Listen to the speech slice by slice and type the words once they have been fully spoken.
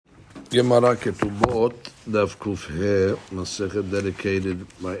Gemara Ketubot, Daf Kuf He, Masechet dedicated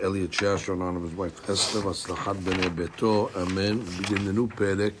by Elliot Shasher on of his wife Esther, Maslachat Bnei Beto, Amen. We begin the new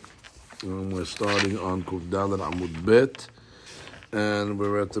Perek. We're starting on Kuf Dalet Amud Bet, and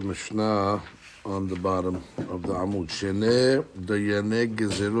we're at the Mishnah on the bottom of the Amud. Sheneh Dayanei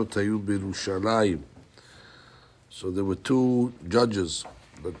Gezerot Hayu B'Yerushalayim. So there were two judges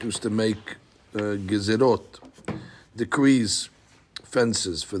that used to make Gezerot, decrees,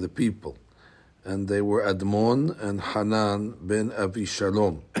 fences for the people, and they were Admon and Hanan ben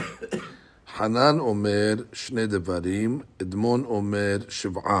Avishalom. Hanan Omer Shne Devarim, Admon Omer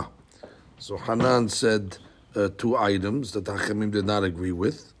Shiv'ah. So Hanan said two items that Hachamim did not agree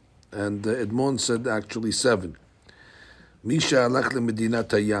with, and Admon said actually 7. Misha alach lemedinat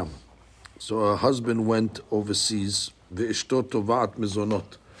hayam. So a husband went overseas, ve'ishto tovat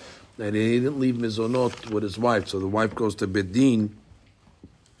mizonot, and he didn't leave mizonot with his wife, so the wife goes to Bedin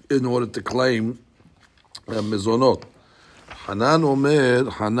in order to claim mizonot.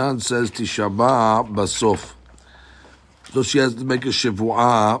 Hanan says Tishabah basof. So she has to make a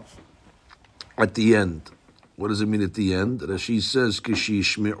shivu'ah at the end. What does it mean at the end? Rashi says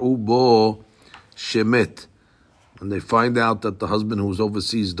Kishishmi'u bo shemet. And they find out that the husband who was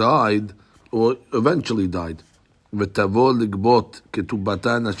overseas died, or eventually died. V'tavo ligbot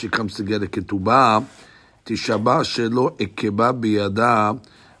ketubatan, as she comes to get a ketubah, Tishabah shelo ekeba biyada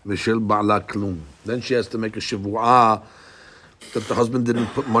Mishel Ba'ala Klum. Then she has to make a shivu'ah that the husband didn't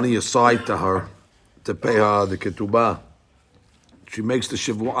put money aside to her to pay her the ketubah. She makes the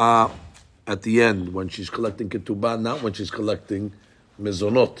shivu'ah at the end when she's collecting ketubah, not when she's collecting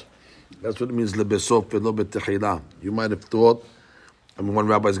mizonot. That's what it means lebesof v'lo betechila. You might have thought, one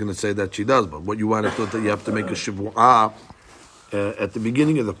rabbi is going to say that she does, but what you might have thought that you have to make a shivu'ah at the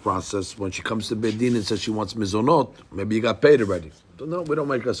beginning of the process, when she comes to Bedin and says she wants mizonot, maybe you got paid already. So no, we don't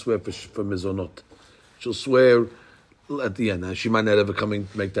make her swear for mizonot. She'll swear at the end. Now, she might not ever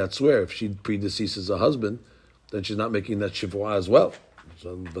make that swear. If she predeceases her husband, then she's not making that shivu'ah as well.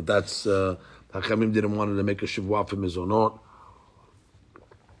 So, but that's, Hachamim didn't want her to make a shivu'ah for mizonot.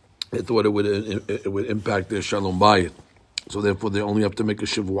 They thought it would impact their shalom bayit. So therefore, they only have to make a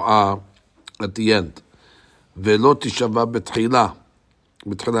shivu'ah at the end. Velo tishavah betchila.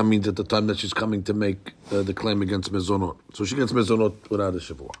 Betchila means at the time that she's coming to make the claim against mezonot. So she gets mezonot without a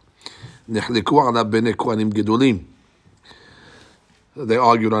shivu'ah. Nechliku ala bnei kohanim gedolim. They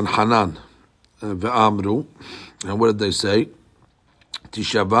argued on Hanan. Ve'amru. And what did they say?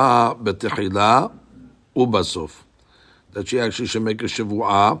 Tishavah betchila ubasof. That she actually should make a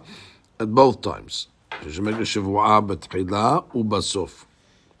shivu'ah at both times. She should make a shivu'ah betchila ubasof.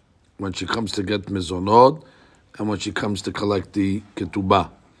 When she comes to get mezonot, and when she comes to collect the ketubah.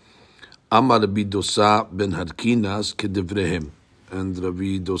 Amar Rabbi Dosa ben Harkinas kedivrehem. And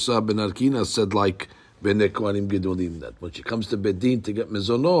Rabbi Dosa ben Harkinas said like Bnei Kohanim Gedolim, that when she comes to Bedin to get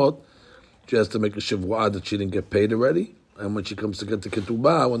mezonot, she has to make a shivu'ah that she didn't get paid already. And when she comes to get the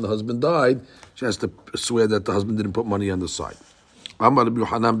ketubah, when the husband died, she has to swear that the husband didn't put money on the side. Amar Rabbi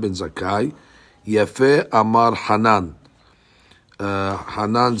Yohanan ben Zakkai, Yafeh Amar Hanan.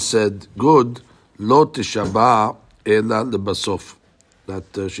 Hanan said, good, lo tishabah ela lebasof.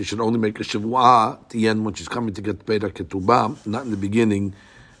 That she should only make a shivu'ah at the end when she's coming to get paid her ketubah, not in the beginning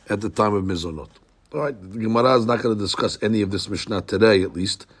at the time of mizonot. All right, the Gemara is not going to discuss any of this Mishnah today, at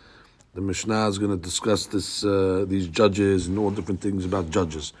least. The Mishnah is going to discuss these judges and all different things about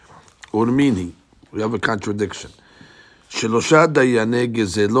judges. Urmini, we have a contradiction. Shelosha dayanei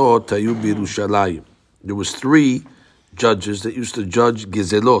gezelot hayu b'Yerushalayim. There was 3 judges that used to judge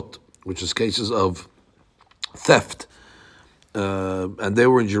gezelot, which is cases of theft. And they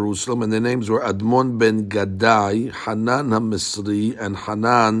were in Jerusalem, and their names were Admon ben Gadai, Hanan HaMisri, and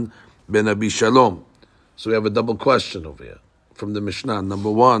Hanan ben Avishalom. So we have a double question over here from the Mishnah. Number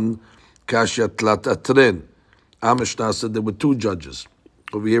 1, Kashya Tlat Atren. Our Mishnah said there were 2 judges.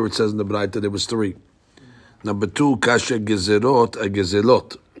 Over here it says in the Braita there was 3. Number 2, Kashya Gezerot a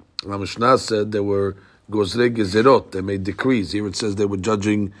Gezelot. Our Mishnah said there were Gozrei Gezerot. They made decrees. Here it says they were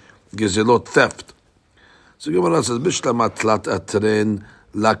judging Gezelot, theft. So Gemara says, Bishlama Tlat Atren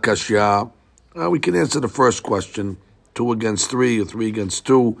La Kashya. We can answer the first question, 2 against 3 or 3 against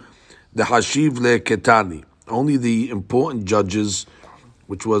 2. The Hashiv Le Ketani. Only the important judges,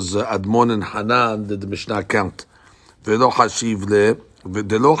 which was Admon and Hanan, did the Mishnah count. Velo Hashiv Le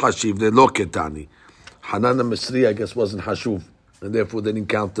Lo Ketani. Hanan and Misri, I guess, wasn't Hashuv, and therefore they didn't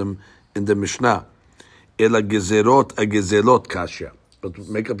count them in the Mishnah. Ela Gezerot a Gezelot Kashya. But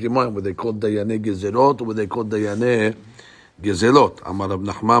make up your mind, were they called Dayanei Gezerot or were they called Dayanei Gezelot? Amar Rav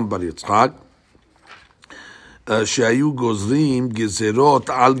Nachman bar Yitzchak. שהיו גוזרים גזרות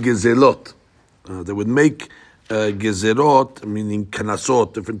על גזלות. They would make gezerot, meaning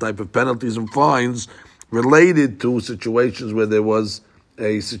kanasot, different type of penalties and fines related to situations where there was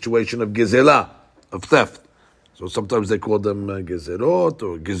a situation of gezela, of theft. So sometimes they call them gezerot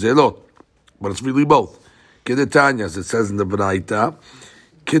or gezelot, but it's really both. Kedetanya, as it says in the Braita,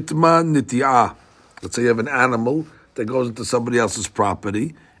 kitma niti'ah. Let's say you have an animal that goes into somebody else's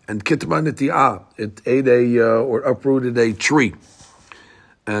property, and kitma niti'ah, it ate or uprooted a tree,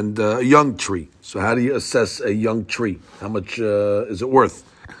 and a young tree. So how do you assess a young tree? How much is it worth?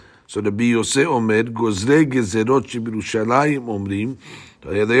 So the Biyose Omer, Gozre Gezerot Shebirushalayim Omrim,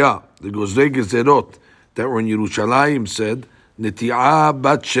 here they are. The Gozre Gezerot that were in Yerushalayim said, Neti'ah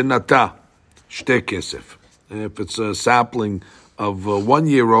bat shenata, shte kesef. If it's a sapling of 1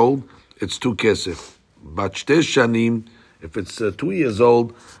 year old, it's 2 kesef. Bat shte shanim, if it's 2 years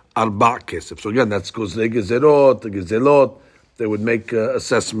old, arba kesef. So again, that's Gozre Gezerot, the Gezelot. They would make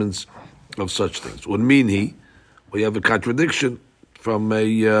assessments of such things. Would mean we have a contradiction from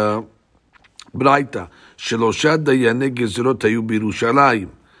a Braita. Shelosha dayane gezerot hayu b'Yerushalayim,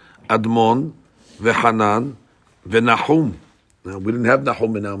 Admon veHanan veNahum. Now we didn't have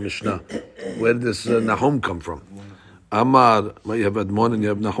Nahum in our Mishnah. Where did this Nahum come from? Amar, you have Admon and you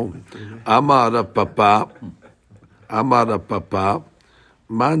have Nahum. Amar Papa,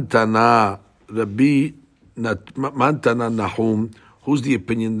 Mantana Rabbi. Mantana Nahum. Who's the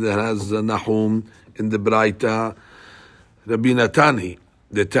opinion that has Nahum in the Braita? Rabbi Natani.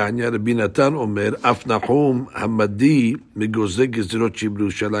 The Tanya, Rabbi Natan Omer, Af Nahum Hamadi Migozeh Gezerot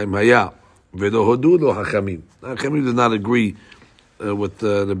Shebirushalayim Haya V'lo Hodu Lo Hachamim. Hachamim did not agree with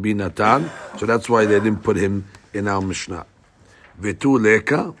Rabbi Natan, so that's why they didn't put him in our Mishnah. V'tu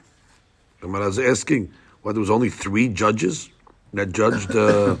Leka, Gemara is asking, there was only 3 judges that judged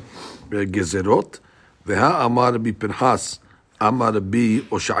Gezerot. V'ha Amar Rabbi Pinchas, Amar Rabbi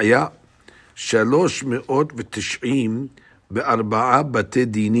Oshaya, 390 be'arba'a bate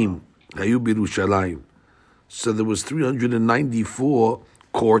dinim hayu b'Yerushalayim. So there was 394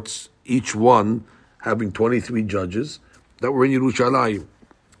 courts, each one having 23 judges that were in Yerushalayim.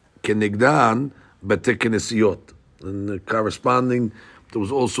 Kenegdan bate kenesiyot, and corresponding, there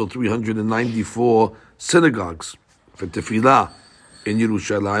was also 394 synagogues for tefillah in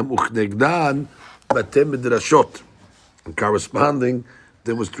Yerushalayim. Uchnegdan bate midrashot, and corresponding,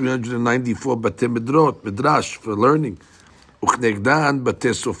 there was 394 bate midrash for learning. Uchnegdan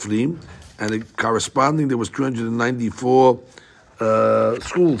bate sofrim, and corresponding, there was 394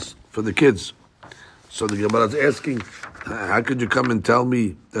 schools for the kids. So the Gemara is asking, how could you come and tell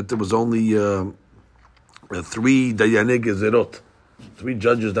me that there was only 3 dayanei gezerot, 3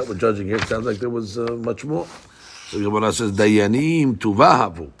 judges that were judging here? It sounds like there was much more. So the Gemara says, dayanim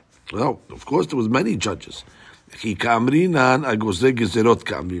tuvahavu. Well, of course there was many judges. We're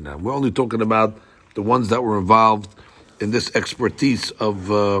only talking about the ones that were involved in this expertise of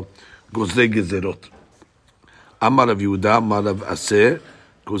Gozrei Gezerot. Amar Rav Yehuda, Amar Rav Aseh,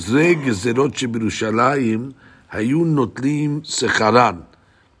 Gozrei Gezerot shebirushalayim hayu notlim secharan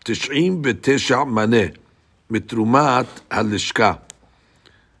 99 maneh mitrumat halishka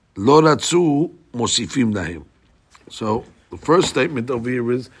lo ratzu mosifim lahem. So the first statement over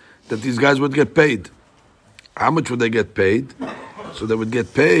here is that these guys would get paid. How much would they get paid? So they would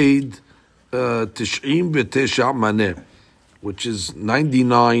get paid 99 maneh, which is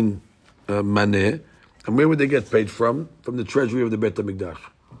 99 maneh. And where would they get paid from? From the treasury of the Beit HaMikdash.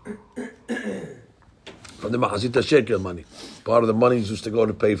 From the Mahazit Shekel money. Part of the money used to go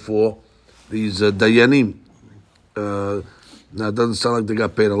to pay for these dayanim. Now it doesn't sound like they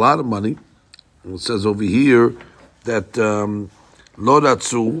got paid a lot of money. It says over here that lo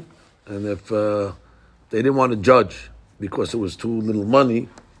ratzu, and if they didn't want to judge because it was too little money,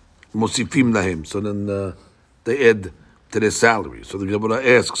 mosifim lahem. So then they add to their salary. So the Gemara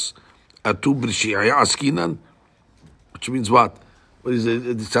asks, Atu b'rishi'aya askinan? Which means what? What is it?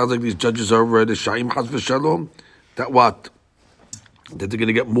 It sounds like these judges are over at the Shaim Chas v'Shalom. That what? That they're going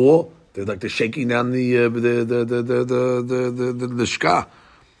to get more? They're like they're shaking down the shka.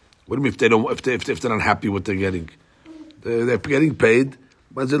 What do you mean if they don't? If they're not happy with what they're getting? They're getting paid.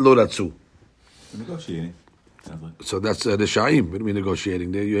 What is it? Lo ratzu. Negotiating. So that's the Shaim. What do you mean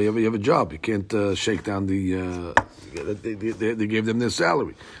negotiating? You have a job. You can't shake down the. They gave them their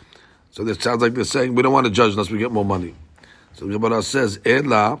salary. So that sounds like they're saying, we don't want to judge unless we get more money. So the Gemara says,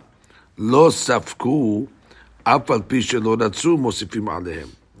 Ela lo safku afal pishe lo ratzu mosifim alehem.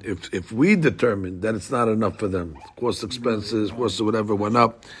 If we determine that it's not enough for them, cost expenses, cost whatever went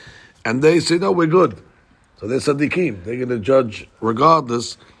up, and they say, no, we're good. So they're sadiqim. They're going to judge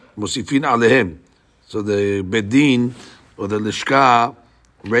regardless, mosifin alehem. So the Bedin or the Lishka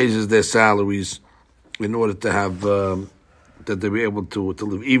raises their salaries in order to have that they be able to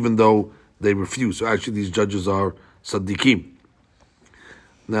live, even though they refuse. So actually, these judges are Saddiqim.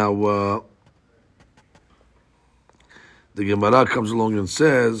 Now, the Gemara comes along and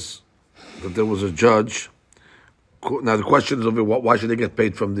says that there was a judge. Now the question is over why should they get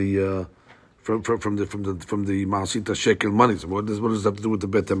paid from the from the Ma'asita Shekel money? So what does that have to do with the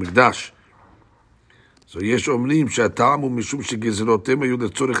Bet HaMikdash? So יש אומרים שהטעם הוא משום שגזרותיהם היו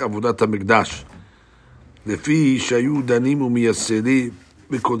לצורך עבודת המקדש. לפי שהיו דנים ומייסרים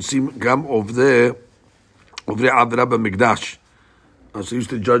וכונסים גם עוברי עבירה במקדש. So used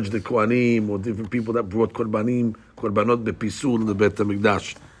to judge the Kohanim or different people that brought korbanot bepisul in the Bet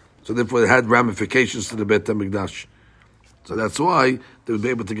HaMikdash. So therefore it had ramifications to the Bet HaMikdash. So that's why they would be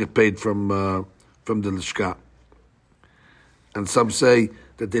able to get paid from the Lishka. And some say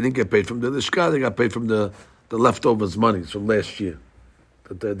that they didn't get paid from the Lishka, they got paid from the leftovers monies from last year.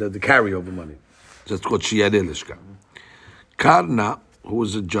 The carryover money. That's called Shiyadeh Lishka. Karna, who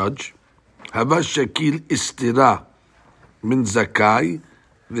was a judge, Hava Shekil Istira min Zakai,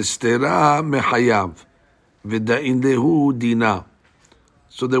 Vistira Mehayav, Vida'in Lehu Dina.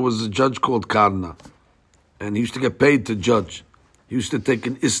 So there was a judge called Karna, and he used to get paid to judge. He used to take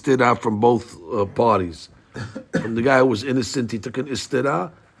an istira from both parties. From the guy who was innocent, he took an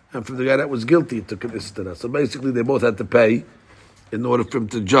istira, and from the guy that was guilty, he took an istira. So basically, they both had to pay in order for him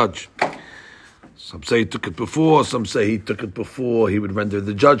to judge. Some say he took it before, some say he took it before he would render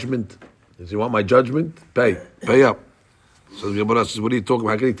the judgment. Does he want my judgment? Pay up. So the Gemara says, what are you talking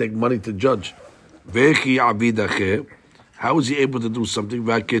about? How can he take money to judge? Vechi abid acher. How is he able to do something?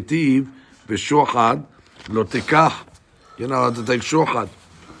 V'aketiv v'shochad lo tikach. You're not allowed to take shochad.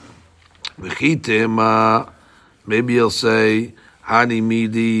 V'chitem, maybe he'll say, Hani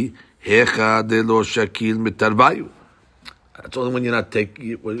midi hecha de lo shakil mitarvayu. That's only when you're not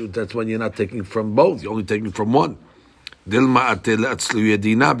taking. That's when you're not taking from both. You're only taking from one. Dilma atel atzlu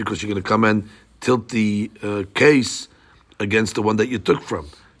yedina, because you're going to come and tilt the case against the one that you took from.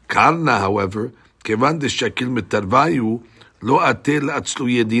 Karna, however, kevan de shakil mitarvayu lo atel atzlu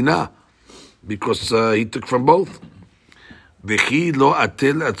yedina, because he took from both. V'chi lo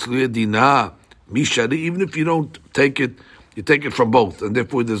atel atzlu yedina mishari. Even if you don't take it, you take it from both, and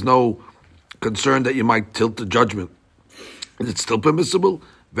therefore there's no concern that you might tilt the judgment. It's still permissible.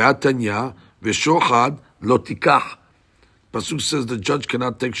 V'atanya v'shochad lo tikach. Pasuk says the judge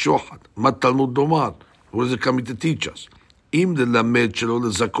cannot take shochad. Mat Talmud domar. What is it coming to teach us? Im delamed shelo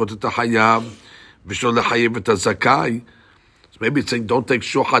lezakot et hayav v'shelo lechayev et zakai. So maybe it's saying don't take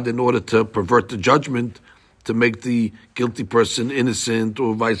shochad in order to pervert the judgment, to make the guilty person innocent,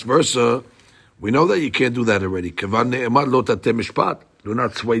 or vice versa. We know that you can't do that already. Kevan ne'emar lo tateh mishpat. Do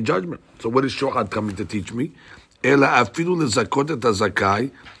not sway judgment. So what is shochad coming to teach me? Ela afilu lezakot et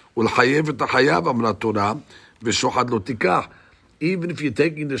zakai ulchayev et hayav amra Torah v'shochad lo tikach. Even if you're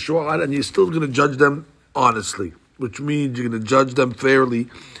taking the shochad and you're still going to judge them honestly, which means you're going to judge them fairly,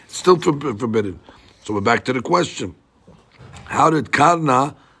 it's still forbidden. So we're back to the question: how did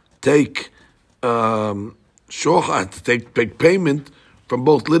Karna take shochad, to take payment from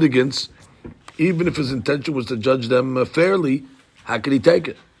both litigants, even if his intention was to judge them fairly? How could he take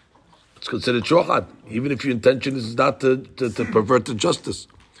it? It's considered shochad, even if your intention is not to pervert the justice.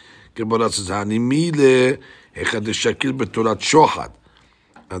 Gemara says, and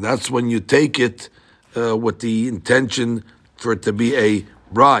that's when you take it with the intention for it to be a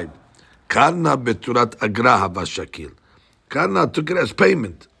bribe. Karna beturat agraha bashakil. Karna took it as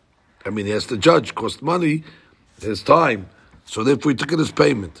payment. I mean, he has to judge, cost money, his time. So therefore he took it as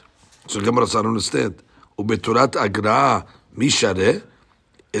payment. So Gemara says, I don't understand. Ubeturat agraha mishareh.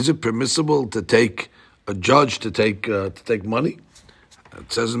 Is it permissible to take a judge to take money?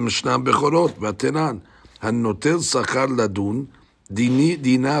 It says in Mishnah Bechorot, Vatenan, Hanotel Sachar Ladun,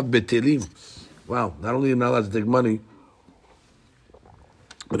 Dina Betelim. Wow, not only are you not allowed to take money,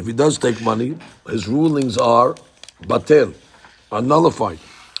 but if he does take money, his rulings are batel, are nullified.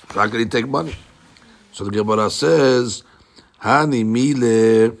 How can he take money? So the Gemara says, Hani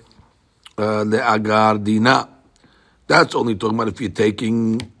mile le'agar dina. That's only talking about if you're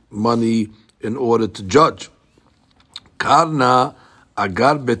taking money in order to judge. Karna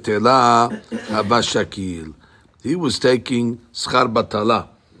agar betela abashakil. He was taking schar batala,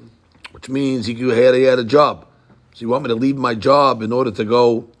 which means he had a job. So you want me to leave my job in order to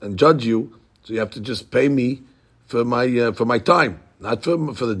go and judge you? So you have to just pay me for my time, not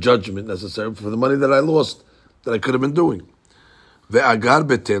for the judgment necessarily, for the money that I lost that I could have been doing. Ve'agar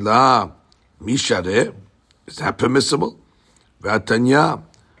betela mishareh. Is that permissible? V'atanya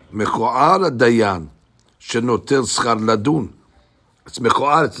mechoar dayan shenotel schar ladun. It's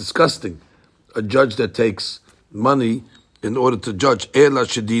mechoar, it's disgusting. A judge that takes money in order to judge. Ela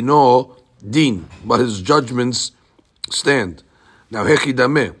shedino din, but his judgments stand. Now,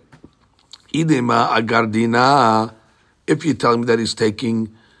 hechidameh. Idema agardina. If you tell me that he's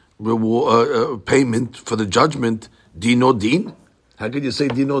taking payment for the judgment, dino din? How could you say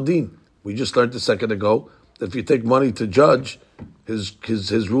dino din? We just learned a second ago that if you take money to judge,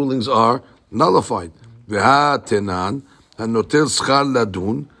 his rulings are nullified. V'ha tenan hanotel schar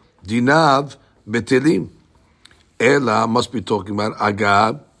ladun dinav betelim. Ela must be talking about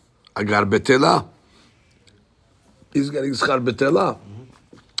agar betela. He's getting schar betela.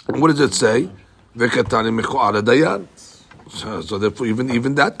 What does it say? V'katani mechoar dayan. So therefore,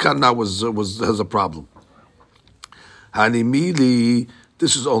 even that kana has a problem. Hanimili.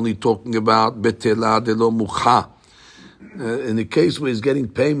 This is only talking about betela de lo mucha. In the case where he's getting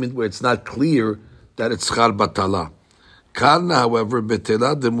payment where it's not clear that it's schar batala. Kana, however,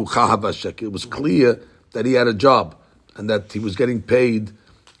 betela de mucha havashek. It was clear that he had a job and that he was getting paid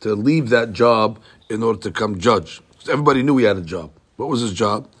to leave that job in order to come judge. So everybody knew he had a job. What was his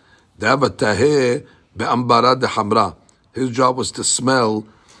job? Davataheh be'ambara de hamra. His job was to smell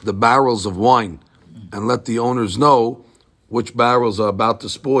the barrels of wine and let the owners know which barrels are about to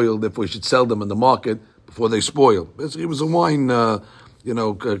spoil, therefore we should sell them in the market before they spoil. Basically, it was a wine,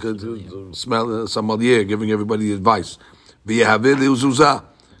 sommelier giving everybody advice. And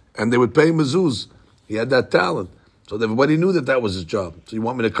they would pay him mezuz. He had that talent. So everybody knew that was his job. So you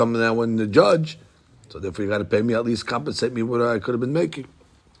want me to come now and the judge? So therefore you got to pay me, at least compensate me what I could have been making.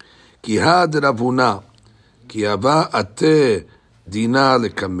 Ki had Ravuna, ki hava ate dina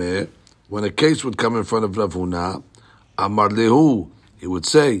lekameh. When a case would come in front of Ravuna, Amar lehu, he would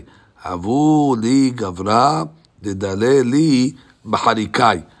say, Havu li gavra dedale li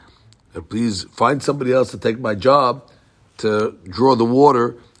baharikai. Please find somebody else to take my job to draw the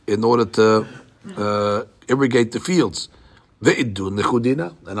water in order to irrigate the fields. Ve'idun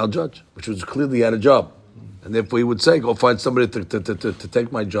lechudina, and I'll judge, which was clearly he had a job. And therefore he would say, go find somebody to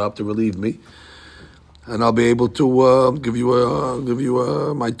take my job, to relieve me, and I'll be able to give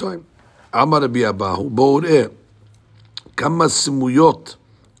you my time. Amar Rabbi Abahu, bo'oreh. Kama simuyot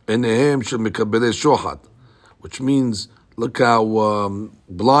enehem shel mekabelei shohad, which means look how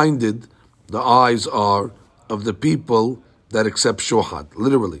blinded the eyes are of the people that accept shohad.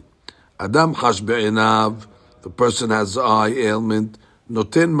 Literally, Adam chash be'enav, the person has eye ailment,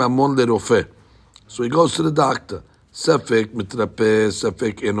 noten mamon lerofeh, so he goes to the doctor. Sefek mitrapeh,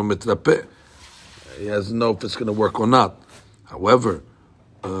 sefek eno mitrapeh. He doesn't know if it's going to work or not. However,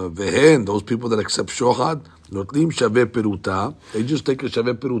 vehen, those people that accept shohad, notlim shaveh peruta, they just take a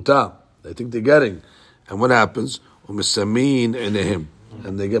shaveh peruta. They think they're getting. And what happens? Umesamin enehem,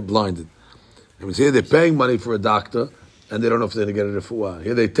 and they get blinded. And here they're paying money for a doctor, and they don't know if they're going to get a refuah.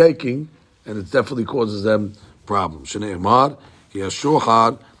 Here they're taking, and it definitely causes them problems. Shnei Emar,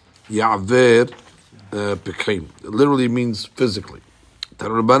 yashohad ya'aver pekrim. It literally means physically.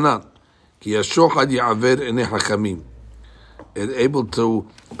 Tarbanan, ki yashohad ya'aver enei hakamim. And able to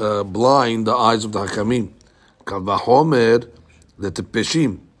blind the eyes of the hakamim. Kavahomer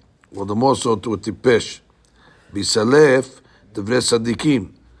letepeshim, or the more so to a tipesh. Bisalef devrei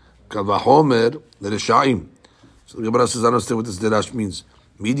sadikim. Kavahomer lereshaim. So the Gemara says, I understand what this derash means.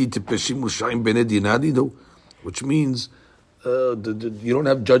 Midi tipeshim ushaim bene dinadi, which means you don't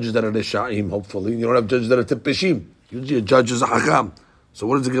have judges that are reshaim. Hopefully, you don't have judges that are tipeshim. Usually, a judge is a hakam. So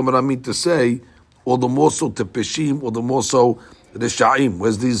what does the Gemara mean to say? Or the more so tipeshim, or the more so reshaim.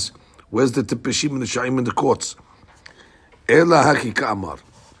 Where's the tipeshim and the shaim in the courts? Ela hakika amar.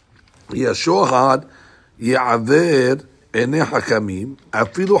 Yashohad ya'aver enei hakamim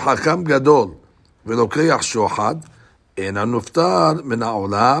afilu hakam gadol velokeach shohad en anuftar min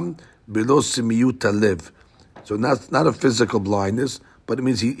ha'olam belo simiyut halev. So that's not a physical blindness, but it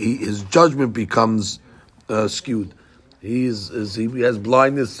means his judgment becomes skewed. He has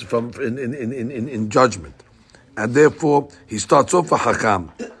blindness in judgment, and therefore he starts off a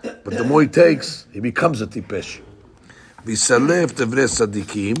hakam, but the more he takes, he becomes a tipesh. V'salef devrei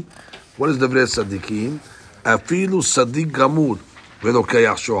sadikim. What is devrei sadikim? Afilu sadik gamur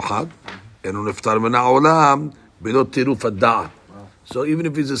velokeach shohad enu niftar min ha'olam belo tiruf hada'at. So even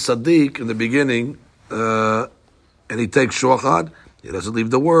if he's a sadiq in the beginning, and he takes shohad, he doesn't leave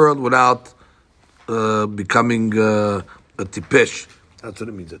the world without becoming a tipesh. That's what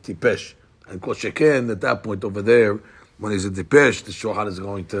it means, a tipesh. And kosheken, at that point over there, when he's a tipesh, the shohad is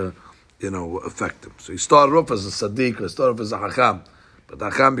going to, affect him. So he started off as a sadiq, or started off as a hakam, but the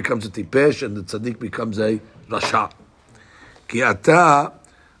hakam becomes a tipesh, and the sadiq becomes a rasha. Ki ata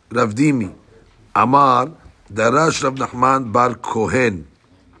ravdimi Amar, Darash Rav Nachman bar Kohen.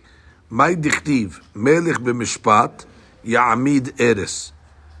 May dichtiv, Melech b'mishpat, Ya'amid eres.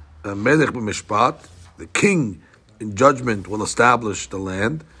 Melech b'mishpat, the king in judgment will establish the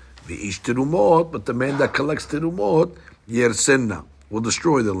land. V'ish terumot, but the man that collects terumot, Yersenna, will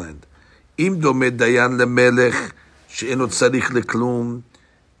destroy the land. Im domed dayan lemelech, she'eno tzarich leklum.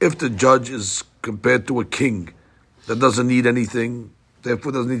 If the judge is compared to a king that doesn't need anything,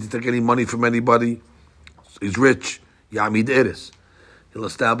 therefore doesn't need to take any money from anybody, he's rich, Ya'amid eres. He'll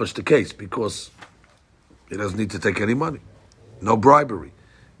establish the case because he doesn't need to take any money. No bribery.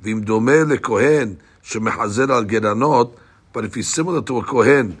 V'im domeh lekohen shemechazer al geranot, but if he's similar to a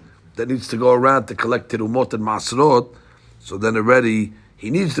kohen that needs to go around to collect terumot and masrot, so then already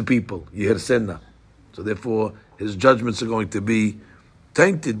he needs the people, Yehersenna. So therefore his judgments are going to be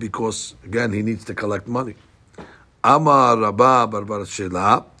tainted because, again, he needs to collect money. Amar Rabba Barbar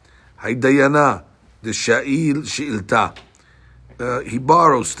Shela, Haydayana, the Sha'il She'ilta. He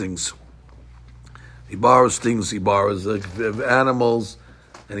borrows things. He borrows animals,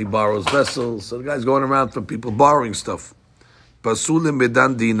 and he borrows vessels. So the guy's going around from people borrowing stuff. Pasulim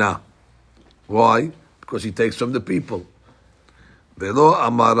medan dina. Why? Because he takes from the people. Velo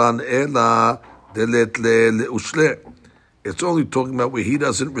amaran ela delet leushle. It's only talking about where he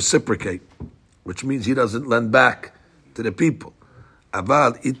doesn't reciprocate, which means he doesn't lend back to the people.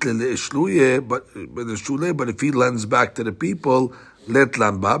 Aval itle leishluye, but if he lends back to the people, let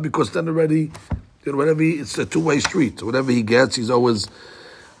lamba, because then already, it's a two-way street. So whatever he gets,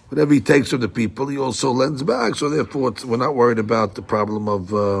 whatever he takes from the people, he also lends back. So therefore, we're not worried about the problem of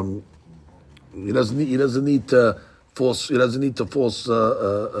he doesn't need to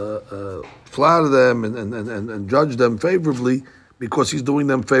flatter them and judge them favorably, because he's doing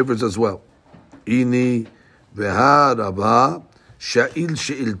them favors as well. Ini v'harabah sha'il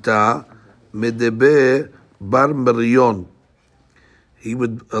she'ilta medebe bar Marion. He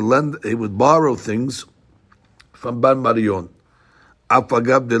would borrow things from Bar Marion.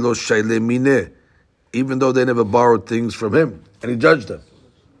 Afagab de lo shayle mine, even though they never borrowed things from him, and he judged them.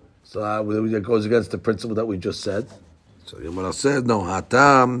 So that goes against the principle that we just said. So Yomara said, no,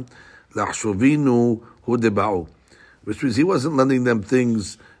 hatam lachshovinu hu deba'u, which means he wasn't lending them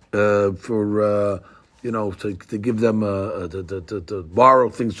things for to give them to borrow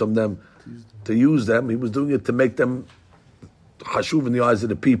things from them to use them. He was doing it to make them chashuv in the eyes of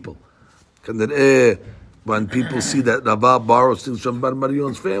the people. When people see that Rabba borrows things from Bar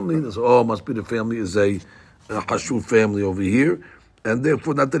Marion's family, they say, oh, must be the family is a chashuv family over here. And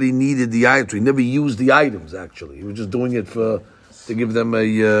therefore, not that he needed the items. He never used the items, actually. He was just doing it to give them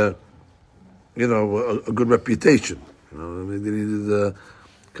a good reputation. They needed a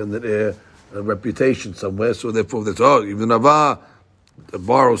reputation somewhere. So therefore, they say, even Rava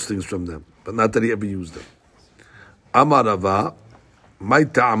borrows things from them, but not that he ever used them. Amar Rava, my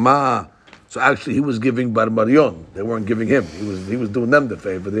ta'ama. So actually, he was giving Bar Marion. They weren't giving him. He was doing them the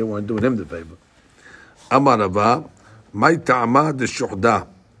favor. They weren't doing him the favor. Amar Rava, my ta'ama de shuhda.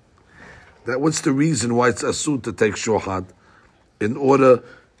 That what's the reason why it's asur to take shuhad? In order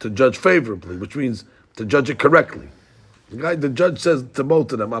to judge favorably, which means to judge it correctly. The judge says to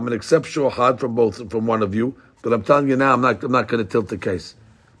both of them, I'm going to accept shuhad from one of you, but I'm telling you now, I'm not going to tilt the case.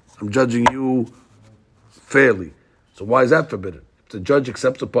 I'm judging you fairly. So why is that forbidden? If the judge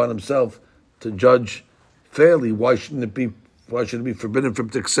accepts upon himself to judge fairly, why shouldn't it be forbidden for him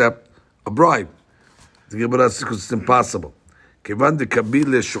to accept a bribe? The Gemara says because it's impossible. Kevan de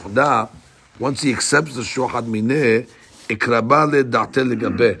kabile shuhda, once he accepts the shuhad mineh, ikraba le da'te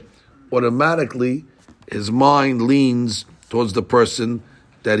legabe, automatically his mind leans towards the person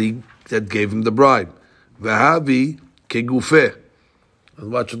that gave him the bribe. V'havi kegufeh.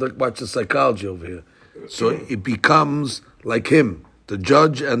 Watch the psychology over here. So it becomes like him. The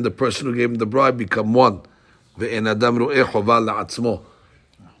judge and the person who gave him the bribe become one. Ve'en adam ro'eh chova la'atzmo.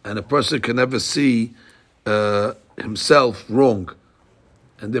 And a person can never see himself wrong,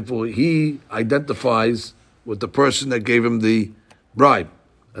 and therefore he identifies with the person that gave him the bribe,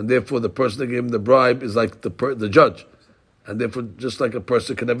 and therefore the person that gave him the bribe is like the judge, and therefore just like a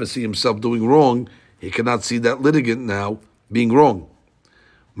person can never see himself doing wrong, he cannot see that litigant now being wrong.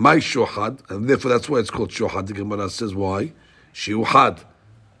 My shohad, and therefore that's why it's called shohad. The Gemara says why? Shiuhad,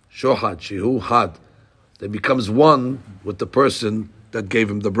 shohad, shiuhad. That becomes one with the person that gave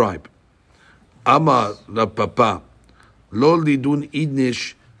him the bribe. Amar Rapapa, lo lidun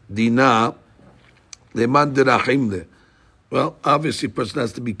idnish dina leman derachimle. Well, obviously, a person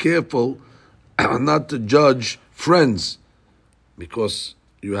has to be careful not to judge friends, because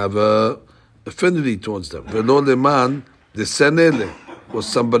you have a affinity towards them. Velo leman desenele, was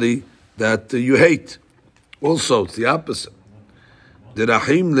somebody that you hate. Also, it's the opposite.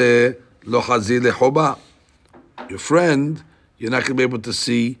 Derachim le lo chazi lechoba. Your friend, you're not going to be able to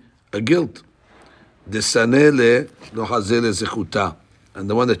see a guilt. Desaneh le lo chazi lezechuta. And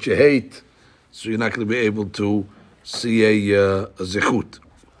the one that you hate, so you're not going to be able to see a zechut.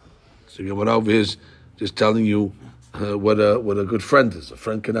 So Gemara over here is just telling you what a good friend is. A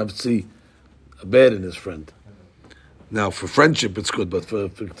friend can see a bad in his friend. Now, for friendship, it's good, but for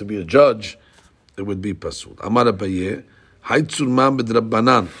to be a judge, it would be pasul. Amar Abaye, Haitzul man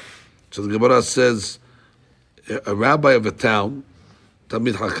b'drabbanan. So the Gemara says, a rabbi of a town,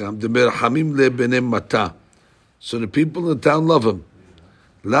 Tamid Hakam, demerhamim le benem mata. So the people in the town love him.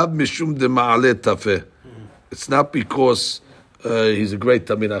 Lab mishum de ma'ale tafeh. It's not because he's a great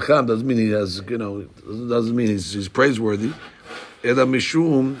Tamid Hakam. Doesn't mean he has, doesn't mean he's praiseworthy. Ela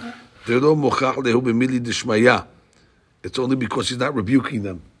mishum de lo mochach lehu b'mili dishmaya. It's only because he's not rebuking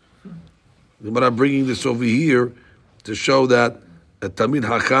them. But I'm bringing this over here to show that a Tamid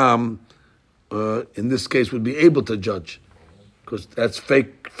Hakam, in this case, would be able to judge, because that's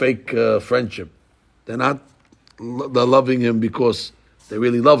fake friendship. They're loving him because they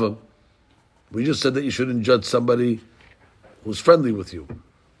really love him. We just said that you shouldn't judge somebody who's friendly with you.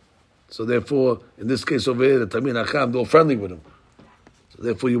 So therefore, in this case over here, the Tamid Hakam, they're all friendly with him. So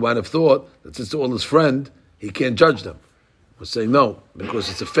therefore, you might have thought that since they're all his friend, he can't judge them. We're saying no,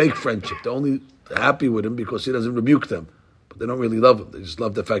 because it's a fake friendship. They're only happy with him because he doesn't rebuke them. But they don't really love him. They just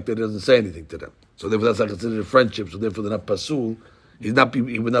love the fact that he doesn't say anything to them. So therefore that's not considered a friendship. So therefore they're not pasul. He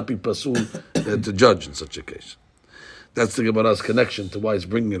would not be pasul to judge in such a case. That's the Gemara's connection to why he's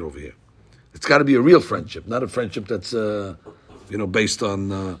bringing it over here. It's got to be a real friendship, not a friendship that's based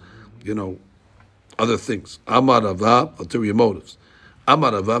on other things. Amar Rava, ulterior motives.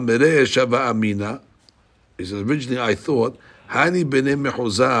 Amar Rava mereh shava amina. He said, originally I thought, Hani b'nei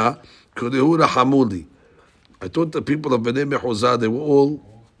mechuzah kudehu rahamuli. I thought the people of b'nei mechuzah, they were all,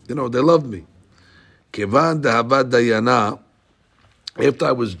 they loved me. Kevan dehavad dayana. After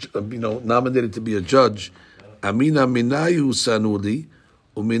I was, nominated to be a judge, Amina minayu sanuli,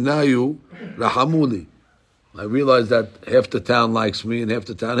 uminayu rahamuli. I realized that half the town likes me and half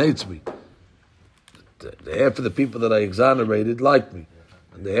the town hates me. The half of the people that I exonerated like me,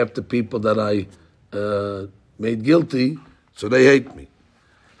 and the half the people that I made guilty, so they hate me.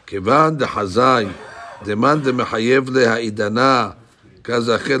 Kevan de hazai, deman de mechayev le ha'idana,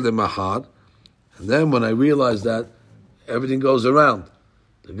 kazachel le mahar. And then when I realized that, everything goes around.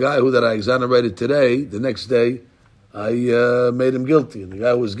 The guy that I exonerated today, the next day, I made him guilty. And the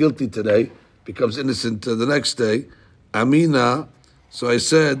guy who was guilty today becomes innocent the next day. Amina, so I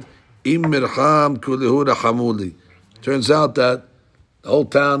said, Im mirham kulihu rahamuli. Turns out that the whole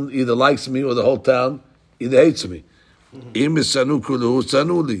town either likes me or the whole town either hates me. Im sanu kulihu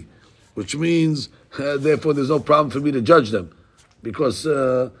sanuli. Which means, therefore, there's no problem for me to judge them. Because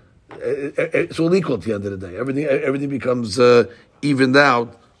it's all equal at the end of the day. Everything becomes evened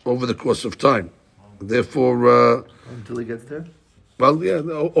out over the course of time. Therefore, until he gets there. Well, yeah,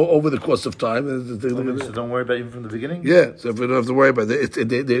 over the course of time. So don't worry about it even from the beginning. Yeah, so we don't have to worry about it.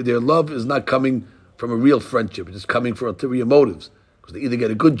 Their love is not coming from a real friendship. It's coming from ulterior motives, because they either get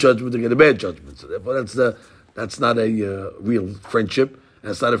a good judgment or get a bad judgment. So therefore, that's not a real friendship,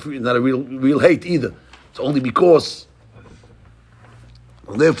 and it's not a real hate either. It's only because.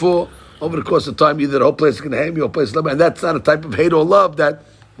 And therefore, over the course of time, either the whole place is going to hate me or the whole place is love me, and that's not a type of hate or love that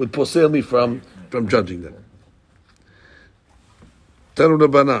would posel me from judging them. Tanu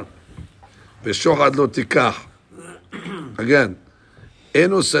Rabbanan, v'shohad lo tikach. Again,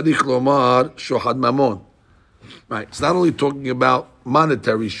 eno sarich lomar shohad mamon. Right, it's not only talking about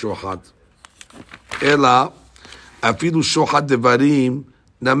monetary shohad. Ela afilu shohad devarim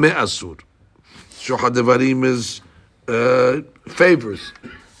name asur. Shohad devarim is favors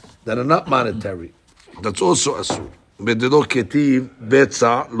that are not monetary. That's also asur. Bedelo ketiv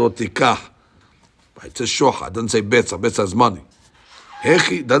betza lo tikach. It says shohad. It doesn't say betza. Betza is money.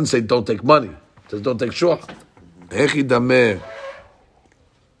 Hechi doesn't say don't take money. It says don't take shohad. Hechi dameh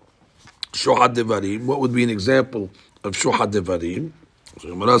shohad devarim. What would be an example of shohad devarim? So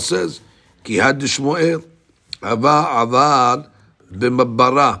Gemara says, Ki had Shmuel avar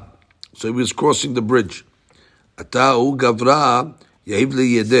b'mabara. So he was crossing the bridge. Ata'u gavra yahiv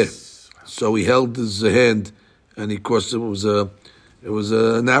liyedeh. So he held his hand and he crossed. It was a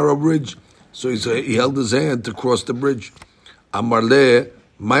narrow bridge. So he held his hand to cross the bridge. Amarle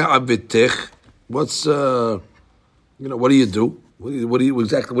ma'avetech. What's what do you do? What are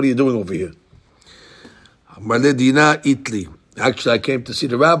you doing over here? Amarle dina itli. Actually, I came to see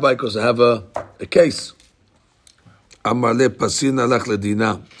the rabbi because I have a case. Amar le pasin alach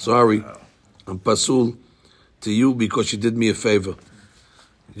ledina. Sorry, I'm pasul to you because you did me a favor.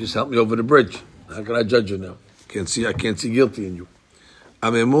 You just helped me over the bridge. How can I judge you now? I can't see guilty in you.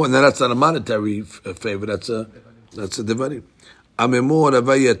 Amemor, and that's not a monetary favor. That's a devarim. Amemor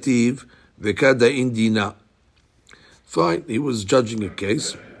avayativ vekada indina. Fine, he was judging a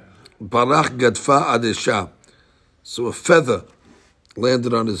case. Barach gadfa adesha. So a feather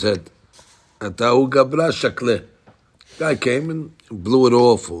landed on his head. Atau gabra shakle. Guy came and blew it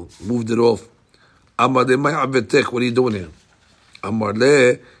off or moved it off. Amar le may avetech. What are you doing here? Amar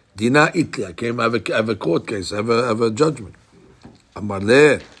le dina itli. I came. I have a court case. I have a judgment. Amar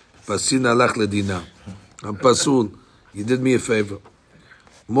le fasina lach le dina. I'm pasul. You did me a favor.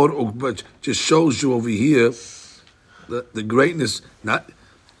 More ukbach just shows you over here the greatness. Not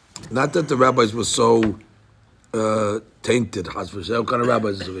that the rabbis were so tainted. What kind of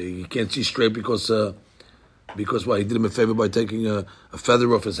rabbis? You can't see straight because why he did him a favor by taking a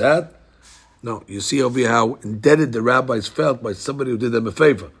feather off his hat. No, you see over here how indebted the rabbis felt by somebody who did them a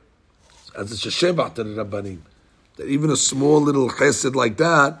favor. As it's a shevach to the rabbanim, that even a small little chesed like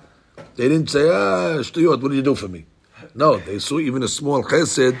that, they didn't say, shtuyot, what do you do for me? No, they saw even a small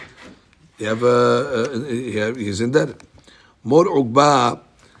chesed. He's indebted. Mor ugba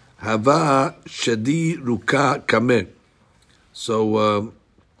hava shadi ruka kameh. So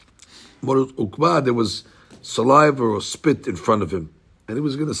Mor ugba, there was saliva or spit in front of him, and he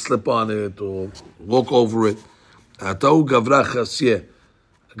was going to slip on it or walk over it. A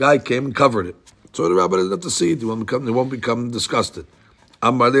guy came and covered it. So the rabbi doesn't have to see it. He won't become disgusted.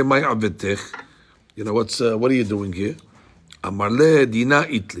 Amarle may avetech. You know, what are you doing here? Amarle dina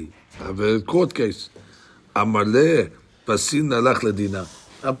itli. I have a court case. Amarle pasin alach ledina.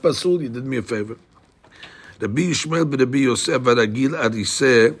 I'm pasul, you did me a favor. Rabbi Yishmael b'Rabbi Yosef v'ragil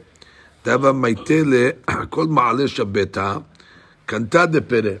ariseh dava maitele kol ma'ale shabbeta kanta de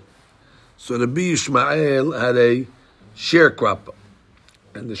pere. So Rabbi Yishmael had a sharecropper,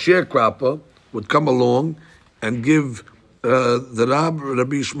 and the sharecropper would come along and give the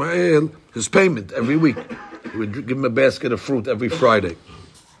Rabbi Yishmael his payment every week. He would give him a basket of fruit every Friday.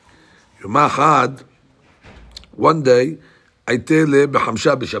 Yomachad, one day, Aitele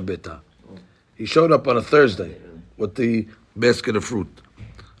b'chamsha b'shabbeta. He showed up on a Thursday with the basket of fruit.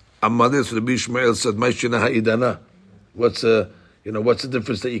 Amades Rabbi Yishmael said, "Ma'ishina ha'idana." What's the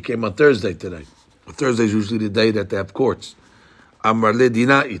difference that you came on Thursday today? Thursday is usually the day that they have courts. Amar le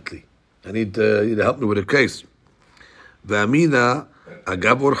dina itli. I need you to help me with a case. V'amina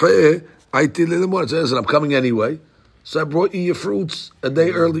agav orche aiti le'lemor. Says, I'm coming anyway, so I brought you your fruits a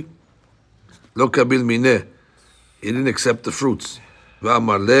day early. Lo kabil mineh. He didn't accept the fruits.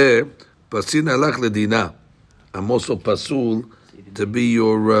 V'amar le pasin alach ledina. I'm also pasul to be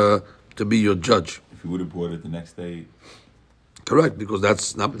your judge. If you would have brought it the next day. Correct, because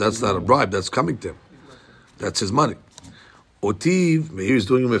that's not a bribe. That's coming to him. That's his money. Otiv, he was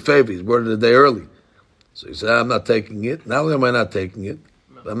doing him a favor. He's brought it a day early. So he said, I'm not taking it. Not only am I not taking it,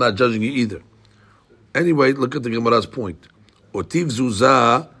 but I'm not judging you either. Anyway, look at the Gemara's point. Otiv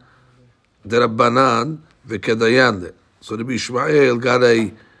zuzah derabbanan v'kedayan. So Rabbi Yishmael got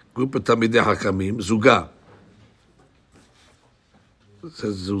a group of Talmidei Hakamim, zugah. It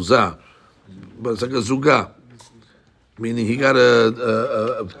says zuzah, but it's like a zugah. Meaning he got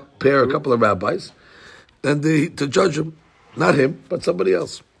a couple of rabbis, and to judge him. Not him, but somebody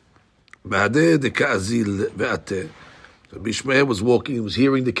else. Rabbi Yishmael was walking, he was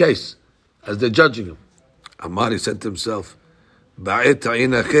hearing the case as they're judging him. Amar, he said to himself, let the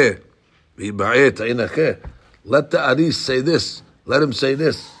Aris say this, let him say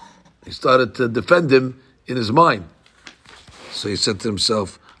this. He started to defend him in his mind. So he said to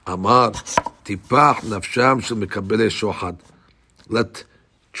himself, Amar, tipach nafsham shel mekabelei shohad. Let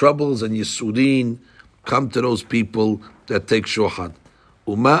troubles and yisurin come to those people that take shohad.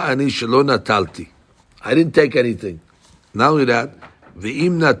 Uma ani shelo natalti. I didn't take anything. Not only that,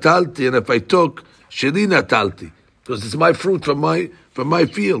 ve'im natalti, and if I took, sheli natalti, because it's my fruit from my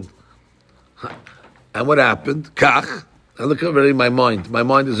field. And what happened? Kach. I look already my mind. My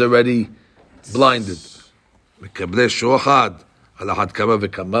mind is already blinded. Mekabelei shohad. Alahad kama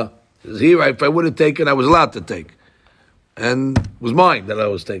v'kama. Here, if I would have taken, I was allowed to take. And it was mine that I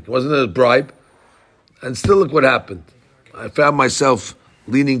was taking. It wasn't a bribe. And still look what happened. I found myself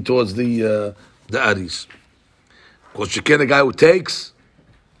leaning towards the Aris. Of course, you can't a guy who takes.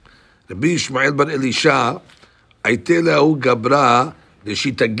 Rabbi Yishmael bar Elisha, Aite lehu gabra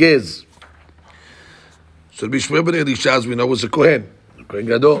l'shita gez. So Rabbi Yishmael bar Elisha, as we know, was a Kohen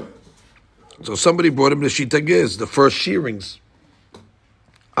Gadol. So somebody brought him the shita gez, the first shearings.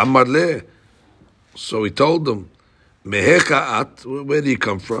 Amar le. So he told them, Mehekaat, where do you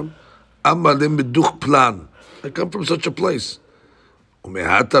come from? Amar le meduch plan. I come from such a place.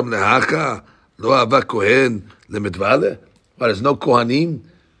 Umehatam lehaka lo hava kohen lemetvale. Why, there's no kohanim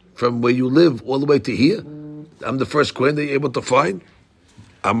from where you live all the way to here? I'm the first kohen that you're able to find?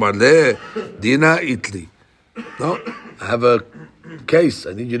 Amar le dina itli. No, I have a case.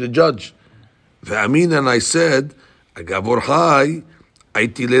 I need you to judge. Ve'amin, and I said, agavor hai,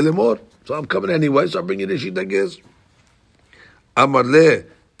 aiti lelemor. So I'm coming anyway, so I'm bringing the shita gez. Amar le,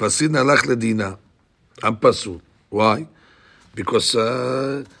 pasin alach ledina. I'm pasul. Why? Because what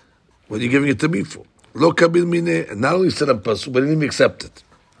are you giving it to me for? Lo kabil mine. And not only said I'm pasul, but he didn't even accept it.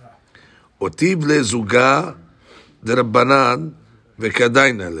 Otiv le zuga de rabbanan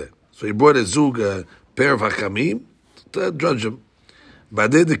vekadaina le. So he brought a zuga, pair of hakamim, to judge him.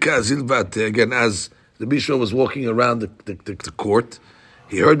 Badeh de ka'azil vate. Again, as the bishop was walking around the court,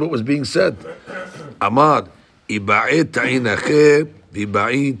 he heard what was being said. Amar, iba'e ta'inache,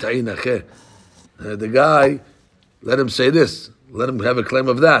 v'iba'e ta'inache. The guy, let him say this. Let him have a claim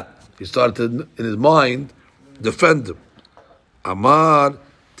of that. He started in his mind defend him. Amar,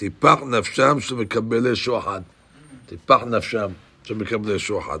 tipach nafsham shemekabelei shohad. Tipach nafsham shemekabelei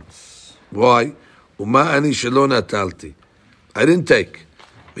shohad. Why? Uma ani shelo natalti. I didn't take.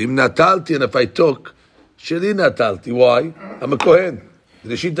 Im natalti, and if I took, sheli natalti. Why? I'm a kohen.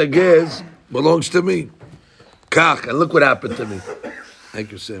 The shita gez belongs to me. Kach, and look what happened to me.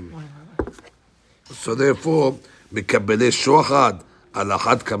 Thank you, Sammy. So therefore, mikabelei shohad al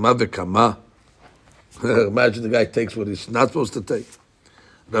achad kama v'kama. Imagine the guy takes what he's not supposed to take.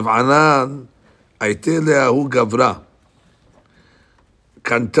 Rav Anan, aite le'ahu gavra.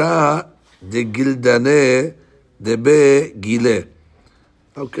 Kanta de gildane de be gile.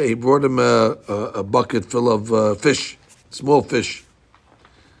 Okay, he brought him a bucket full of fish, small fish.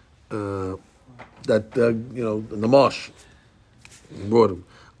 That in the marsh. He brought him.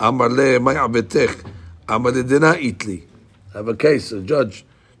 Amar le may abetech. Amar le dena itli. I have a case, a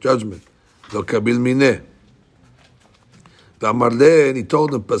judgment. Lo kabil mineh. Amar le, and he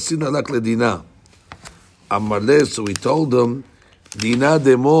told him, pasina lak le dina. Amar le, so he told him, dina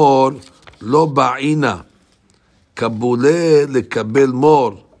demor lo ba'ina. Kabule lekabel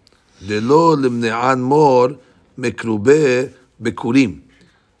mor. Delo limne'an mor mekrube bekurim.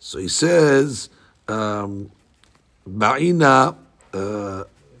 So he says, ba'ina,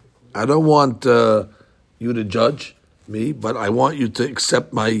 I don't want you to judge me, but I want you to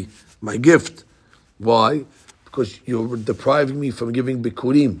accept my gift. Why? Because you're depriving me from giving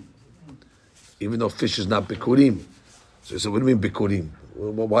bikurim, even though fish is not bikurim. So he said, what do you mean bikurim?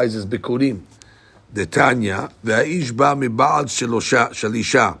 Why is this bikurim? The Tanya, והאיש בא מבעל של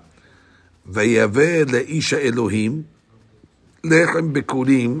אישה, ויבא לאיש האלוהים, לחם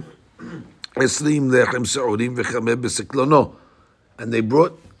בikurim, 20 לחם שעורים וחמש בסקלונו. And they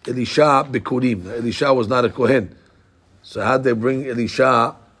brought Elisha bikurim. Elisha was not a kohen. So how did they bring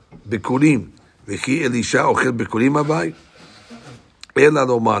Elisha bikurim? וכי אלישע אוכל בikurim אביי? אלא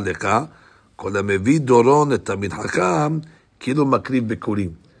לומר לך, כל המביא דורון את תלמיד חכם, כאילו מקריב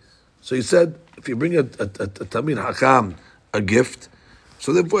בikurim. So he said, if you bring a Talmid Hakam a gift,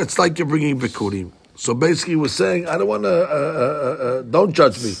 so therefore it's like you're bringing bikurim. So basically, he was saying, I don't want to, don't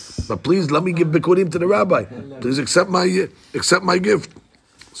judge me, but please let me give bikurim to the rabbi. Please accept my gift.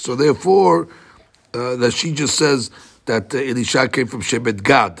 So therefore, that she just says that Elisha came from Shebet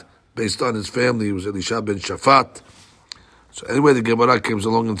Gad, based on his family. He was Elisha ben Shaphat. So anyway, the Gemara comes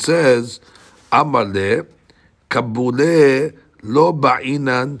along and says, Amar le kabule lo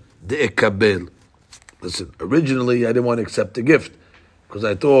ba'inan de'ekabel. Listen, originally I didn't want to accept the gift because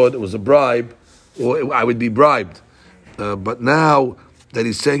I thought it was a bribe or I would be bribed. But now that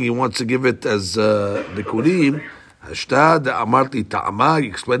he's saying he wants to give it as bikurim, hashtad amarti ta'ama,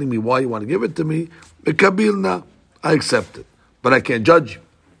 explaining me why you want to give it to me, bekabilna, I accept it, but I can't judge you.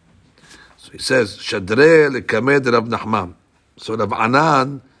 So he says, shadre lekamed Rav Nachman. So Rav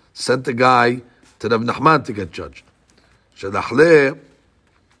Anan sent a guy to Rav Nachman to get judged. Shadachle.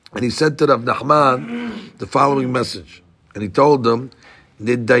 And he said to Rav Nachman the following message. And he told them,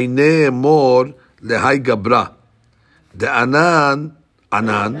 Nidaine mor lehai gabra. De anan,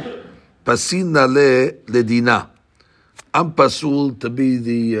 pasina le ledina. I'm pasul to be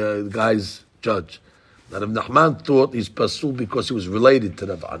the guy's judge. Now Rav Nachman thought he's pasul because he was related to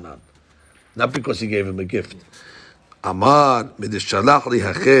Rav Anan, not because he gave him a gift. Amar, midishalach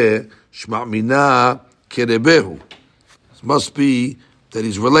lihache, shma'mina kerebehu. It must be that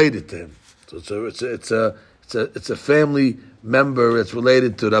he's related to him. So it's a family member that's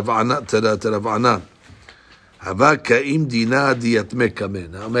related to Rav Anan. Hava ka'im dina diyatme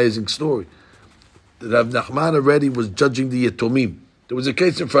kamen. Amazing story. Rav Nachman already was judging the Yetomim. There was a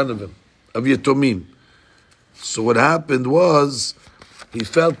case in front of him of Yetomim. So what happened was, he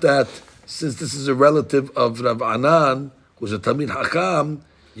felt that since this is a relative of Rav Anan, who's a Talmid Hakam,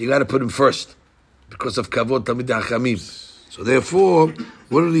 you got to put him first because of Kavod Talmid Hakamim. So therefore,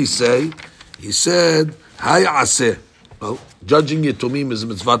 what did he say? He said, Hay Aseh. Well, judging Yetomim is a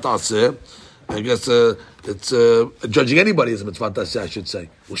mitzvah aseh. I guess it's judging anybody is a mitzvah aseh, I should say.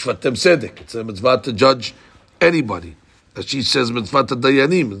 Ushvatem Sedek. It's a mitzvah to judge anybody. As she says, mitzvah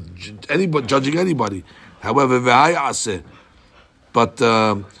dayanim, anybody, judging anybody. However, v'hay aseh. But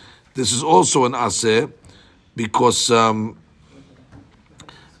this is also an aseh because it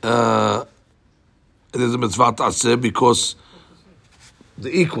is a mitzvah aseh because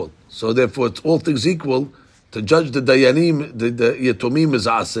they're equal. So therefore, it's all things equal. To judge the dayanim, the yetomim is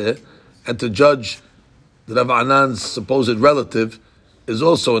aseh, and to judge the Rav Anan's supposed relative is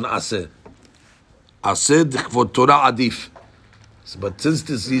also an aseh. Aseh d'chvod Torah adif. But since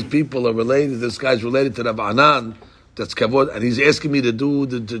these people are related, this guy's related to Rav Anan, that's kavod, and he's asking me to do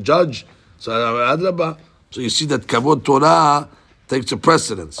the judge. So adrabah. So you see that kavod Torah takes a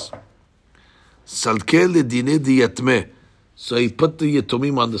precedence. Salkel ledinei diyatmeh. So he put the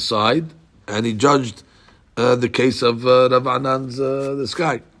yetomim on the side, and he judged the case of Rav Anan's this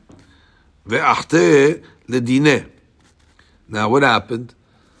guy. Ve'achteh ledineh. Now what happened?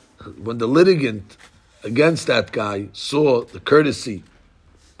 When the litigant against that guy saw the courtesy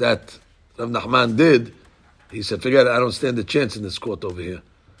that Rav Nachman did, he said, forget it, I don't stand a chance in this court over here.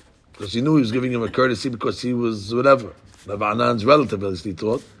 Because he knew he was giving him a courtesy because he was whatever. Rav Anan's relative, at least he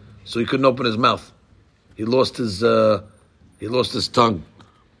thought. So he couldn't open his mouth. He lost his tongue.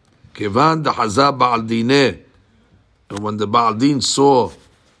 Kevan da'haza ba'al dineh. And when the Ba'al Din saw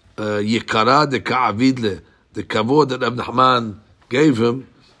Yikara de Ka'avidle, the kavod that Rav Nachman gave him,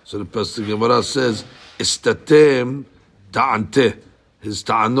 so the Pastor Gemara says, Istatem ta'ante. His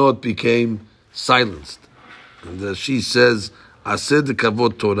ta'anot became silenced. And she says, Aseh de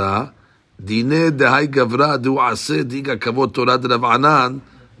kavod Torah, Dineh de hay gavra du aseh diga kavod Torah de Rav Anan,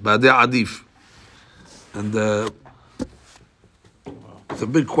 ba'de adif. And it's a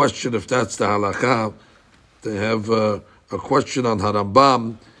big question if that's the halakha. They have a question on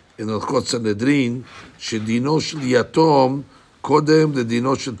Harambam in Hilchot Sanhedrin, shedino shel yatom kodem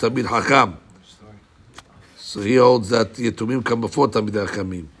ledino shel tamid hakam. So he holds that Yetumim come before Tamid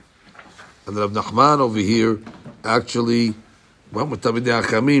Hakamim. And Rav Nachman over here actually went with Tamid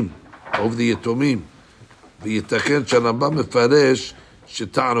Hakamim over the Yetumim. ויתכן שהרמב"ם מפרש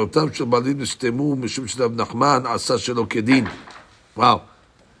שטענותם של בעלים נסתמו משום שרב נחמן עשה שלא כדין. Wow.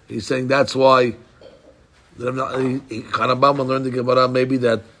 He's saying that's why Harambam will learn the Gemara maybe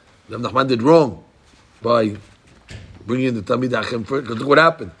that Rav Nachman did wrong by bringing the Tamid Hakamim first. Because look what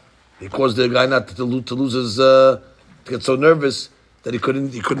happened. He caused the guy not to lose his, to get so nervous that he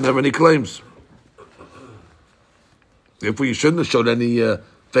couldn't have any claims. Therefore, you shouldn't have showed any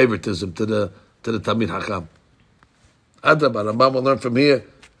favoritism to the Tamid Hakam. Adrabah, Rambam will learn from here.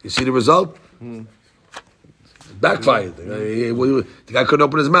 You see the result? Backfired. The guy couldn't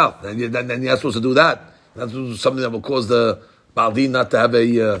open his mouth. Then you're not supposed to do that. That's something that will cause the Ba'al Din not to have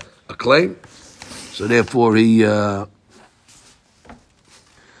a claim. So therefore, he...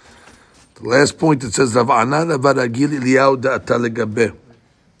 the last point, it says, Rav Anan varagil Eliyahu da'ata legabeh.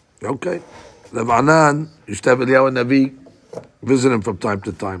 Okay. Rav Anan used to have Eliyahu Navi visit him from time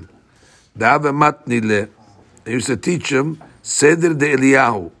to time. Da'ava matni le. He used to teach him Seder de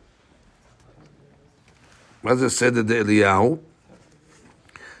Eliyahu. What is Seder de Eliyahu?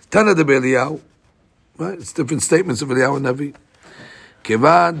 Tana de Eliyahu. Right? It's different statements of Eliyahu Navi.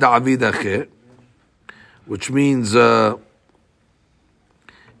 Kevan da'avid acher, which means...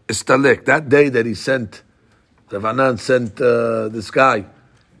 Istalek, that day that he sent, Rav Anan sent this guy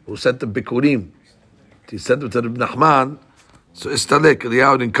who sent the Bikurim. He sent him to Rav Nachman. So Istalek,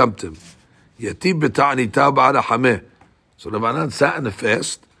 Eliyahu didn't come to him. Yatib b'ta'anita ba'ara hameh. So Rav Anan sat in the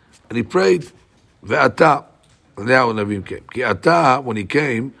fast and he prayed. Ve'ata, Eliyahu Navim came. Ki ata, when he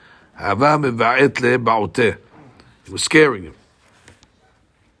came, hava meva'et le ba'oteh. He was scaring him.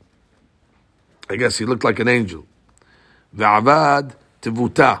 I guess he looked like an angel. Ve'avad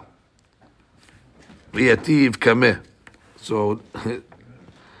Tivuta. V'yativ kameh. So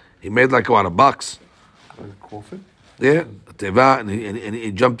he made like what, a box? Like a coffin? Yeah, a teva, and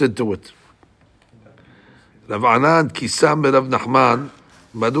he jumped into it. Rav Anan kisam Rav Nachman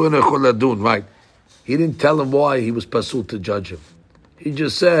madu eno yachol ladun. Right. He didn't tell him why he was pasul to judge him. He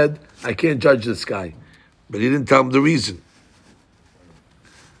just said, I can't judge this guy. But he didn't tell him the reason.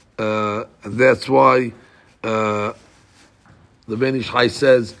 And that's why the Ben Ish Chai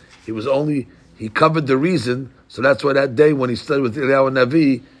says he he covered the reason, so that's why that day when he studied with Eliyahu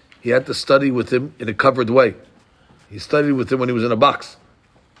Navi, he had to study with him in a covered way. He studied with him when he was in a box.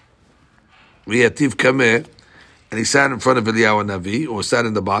 V'yativ kameh, and he sat in front of Eliyahu Navi, or sat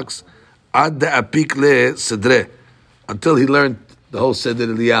in the box, ad da'apik le sedre, until he learned the whole Seder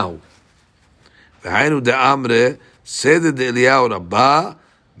Eliyahu. V'hainu da'amre, Seder Eliyahu Rabbah,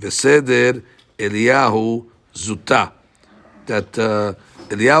 v'Seder Eliyahu Zuta. That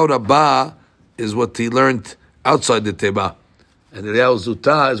Eliyahu Rabbah is what he learned outside the Teba, and Eliyahu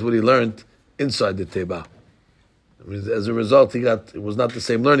Zuta is what he learned inside the Teba. I mean, as a result, it was not the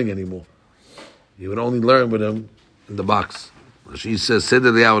same learning anymore. He would only learn with him in the box. She says,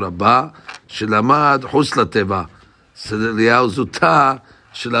 Seder Eliyahu Rabbah, Shelamad Husla Teba. Seder Eliyahu Zuta,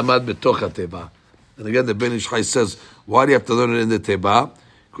 Shelamad Betocha Teba. And again, the Ben Ish Chai says, why do you have to learn it in the Teba?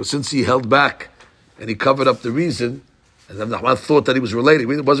 Because since he held back and he covered up the reason, and Nachman thought that he was related.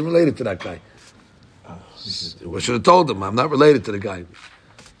 He wasn't related to that guy. We should have told him, I'm not related to the guy.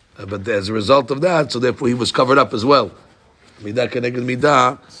 But as a result of that, so therefore he was covered up as well. Midah keneged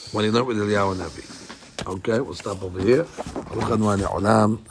midah, when he learned with Eliyahu Navi. Okay, we'll stop over here.